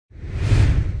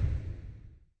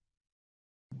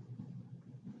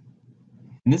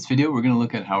In this video, we're going to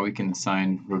look at how we can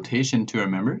assign rotation to our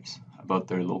members about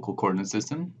their local coordinate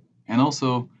system and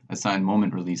also assign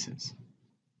moment releases.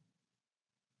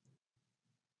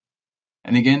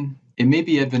 And again, it may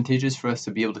be advantageous for us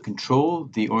to be able to control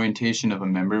the orientation of a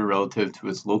member relative to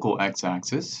its local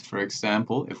x-axis. For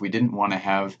example, if we didn't want to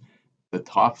have the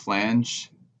flanges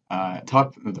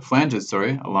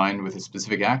aligned with a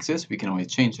specific axis, we can always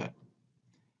change that.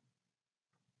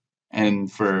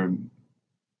 And for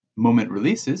moment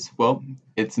releases, well,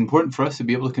 it's important for us to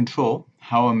be able to control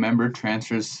how a member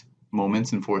transfers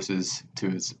moments and forces to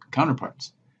its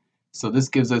counterparts. So this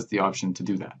gives us the option to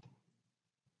do that.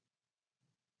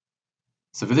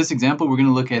 So for this example, we're going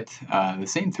to look at the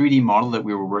same 3D model that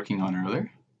we were working on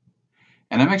earlier.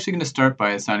 And I'm actually going to start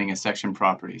by assigning a section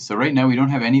property. So right now we don't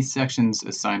have any sections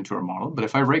assigned to our model, but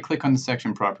if I right-click on the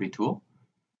section property tool,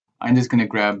 I'm just going to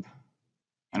grab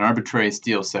an arbitrary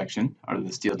steel section out of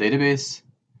the steel database.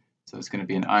 So it's going to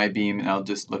be an I-beam, and I'll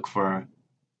just look for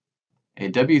a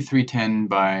W310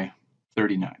 by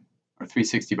 39, or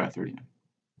 360 by 39.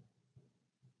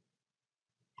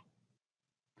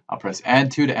 I'll press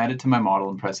Add To add it to my model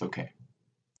and press OK.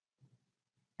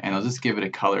 And I'll just give it a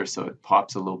color so it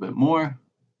pops a little bit more.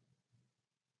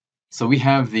 So we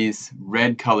have these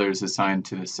red colors assigned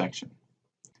to this section.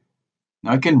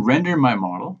 Now I can render my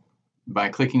model by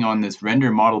clicking on this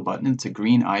Render Model button. It's a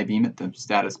green I-beam at the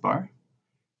status bar.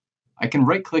 I can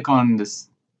right-click on this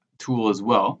tool as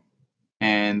well,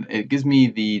 and it gives me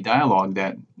the dialog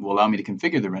that will allow me to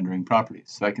configure the rendering properties.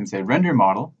 So I can say Render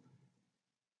Model,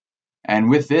 and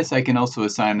with this I can also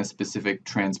assign a specific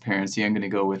transparency. I'm going to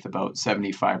go with about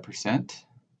 75%.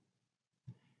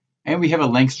 And we have a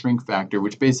length shrink factor,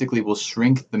 which basically will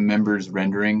shrink the member's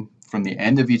rendering from the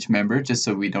end of each member, just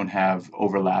so we don't have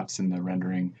overlaps in the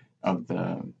rendering of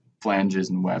the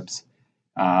flanges and webs.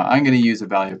 I'm going to use a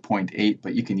value of 0.8,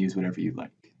 but you can use whatever you like.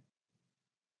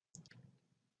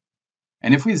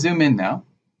 And if we zoom in now,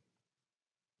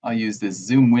 I'll use this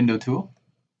zoom window tool.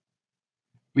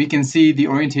 We can see the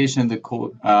orientation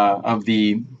of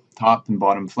the top and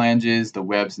bottom flanges, the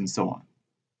webs, and so on.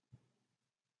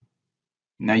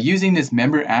 Now, using this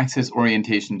member axis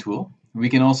orientation tool, we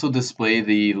can also display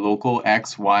the local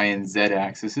X, Y, and Z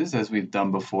axes as we've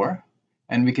done before,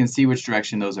 and we can see which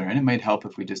direction those are in. It might help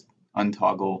if we just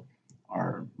untoggle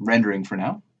our rendering for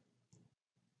now.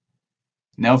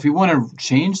 Now, if we want to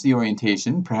change the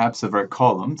orientation, perhaps of our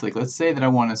columns, like let's say that I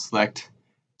want to select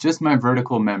just my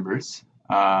vertical members.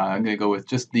 I'm going to go with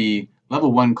just the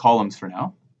level 1 columns for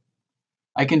now.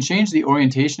 I can change the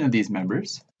orientation of these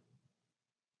members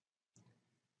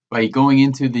by going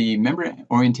into the member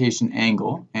orientation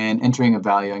angle and entering a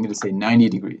value. I'm going to say 90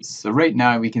 degrees. So right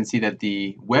now we can see that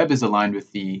the web is aligned with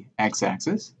the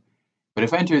x-axis. But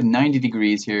if I enter 90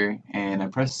 degrees here and I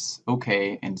press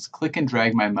OK and just click and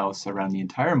drag my mouse around the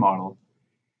entire model,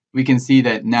 we can see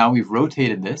that now we've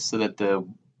rotated this so that the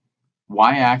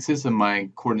y-axis of my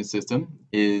coordinate system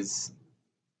is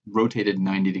rotated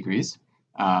 90 degrees.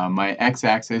 My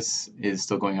x-axis is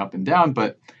still going up and down,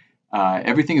 but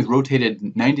everything is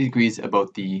rotated 90 degrees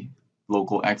about the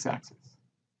local x-axis.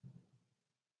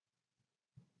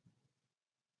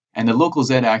 And the local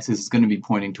z-axis is going to be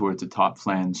pointing towards the top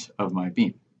flange of my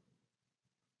beam.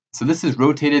 So this has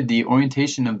rotated the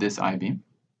orientation of this I-beam.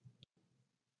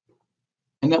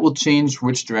 And that will change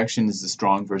which direction is the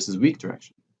strong versus weak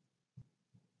direction.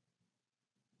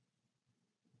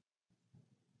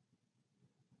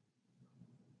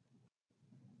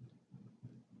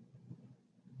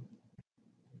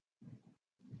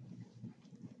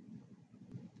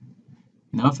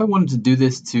 Now, if I wanted to do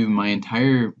this to my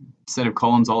entire set of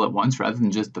columns all at once rather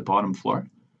than just the bottom floor,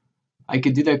 I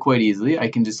could do that quite easily. I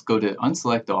can just go to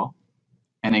Unselect All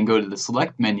and then go to the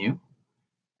Select menu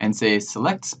and say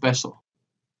Select Special.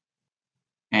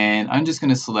 And I'm just going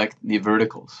to select the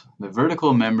verticals. The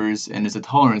vertical members, and there's a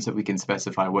tolerance that we can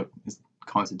specify what is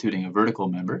constituting a vertical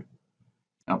member.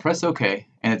 I'll press OK,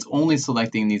 and it's only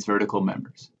selecting these vertical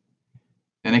members.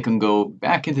 Then I can go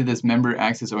back into this member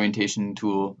axis orientation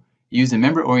tool, use the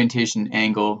member orientation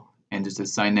angle, and just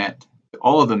assign that to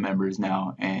all of the members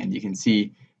now, and you can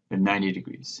see they're 90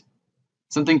 degrees.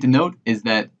 Something to note is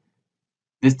that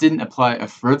this didn't apply a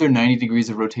further 90 degrees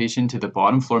of rotation to the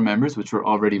bottom floor members, which were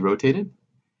already rotated.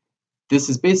 This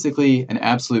is basically an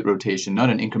absolute rotation, not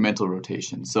an incremental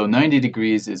rotation. So 90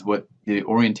 degrees is what the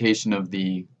orientation of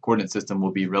the coordinate system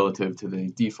will be relative to the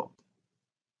default.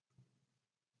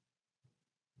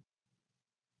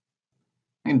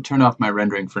 I'm going to turn off my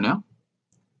rendering for now.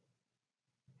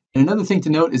 And another thing to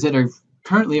note is that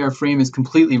currently our frame is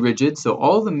completely rigid, so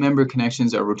all the member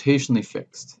connections are rotationally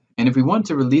fixed. And if we want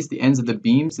to release the ends of the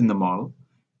beams in the model,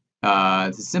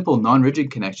 the simple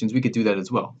non-rigid connections, we could do that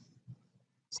as well.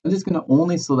 So I'm just going to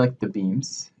only select the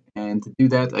beams. And to do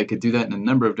that, I could do that in a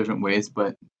number of different ways,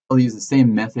 but I'll use the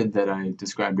same method that I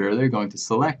described earlier, going to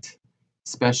select,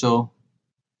 special,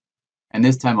 and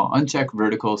this time I'll uncheck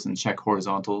verticals and check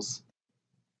horizontals.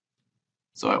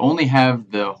 So I only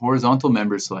have the horizontal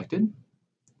members selected.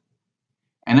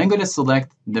 And I'm going to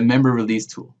select the member release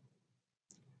tool.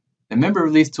 The member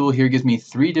release tool here gives me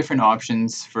 3 different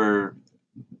options for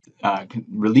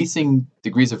releasing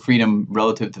degrees of freedom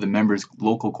relative to the member's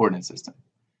local coordinate system.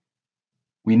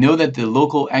 We know that the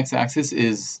local x-axis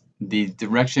is the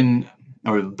direction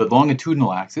or the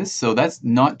longitudinal axis, so that's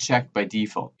not checked by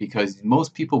default because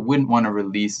most people wouldn't want to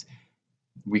release,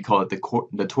 we call it the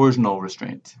torsional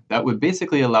restraint. That would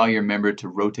basically allow your member to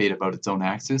rotate about its own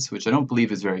axis, which I don't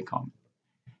believe is very common.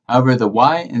 However, the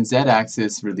y and z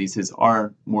axis releases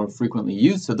are more frequently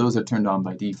used, so those are turned on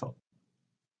by default.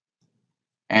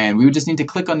 And we would just need to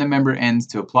click on the member ends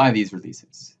to apply these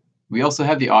releases. We also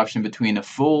have the option between a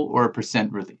full or a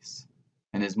 % release,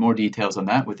 and there's more details on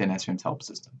that within SRAM's help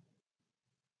system.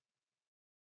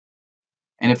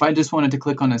 And if I just wanted to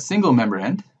click on a single member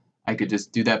end, I could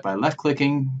just do that by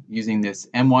left-clicking using this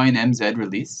MY and MZ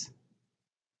release,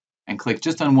 and click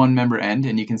just on one member end,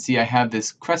 and you can see I have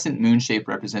this crescent moon shape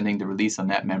representing the release on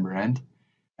that member end.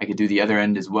 I could do the other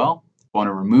end as well. If I want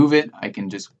to remove it, I can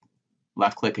just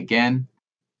left-click again.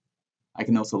 I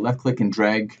can also left-click and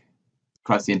drag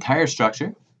across the entire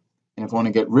structure. And if I want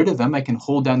to get rid of them, I can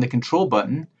hold down the control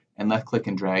button and left-click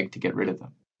and drag to get rid of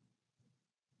them.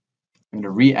 I'm going to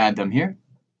re-add them here.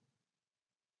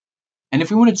 And if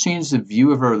we want to change the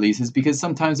view of our releases, because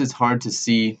sometimes it's hard to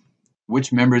see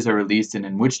which members are released and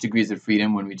in which degrees of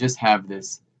freedom when we just have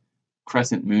this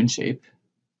crescent moon shape,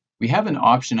 we have an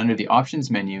option under the Options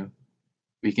menu.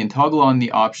 We can toggle on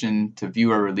the option to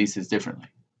view our releases differently.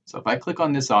 So if I click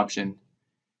on this option,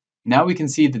 now we can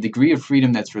see the degree of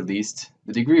freedom that's released.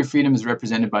 The degree of freedom is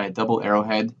represented by a double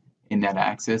arrowhead in that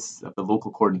axis of the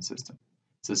local coordinate system.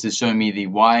 So this is showing me the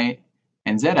y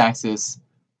and z axis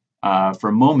for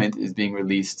a moment is being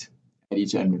released at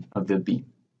each end of the beam.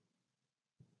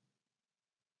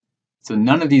 So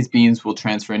none of these beams will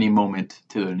transfer any moment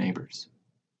to their neighbors.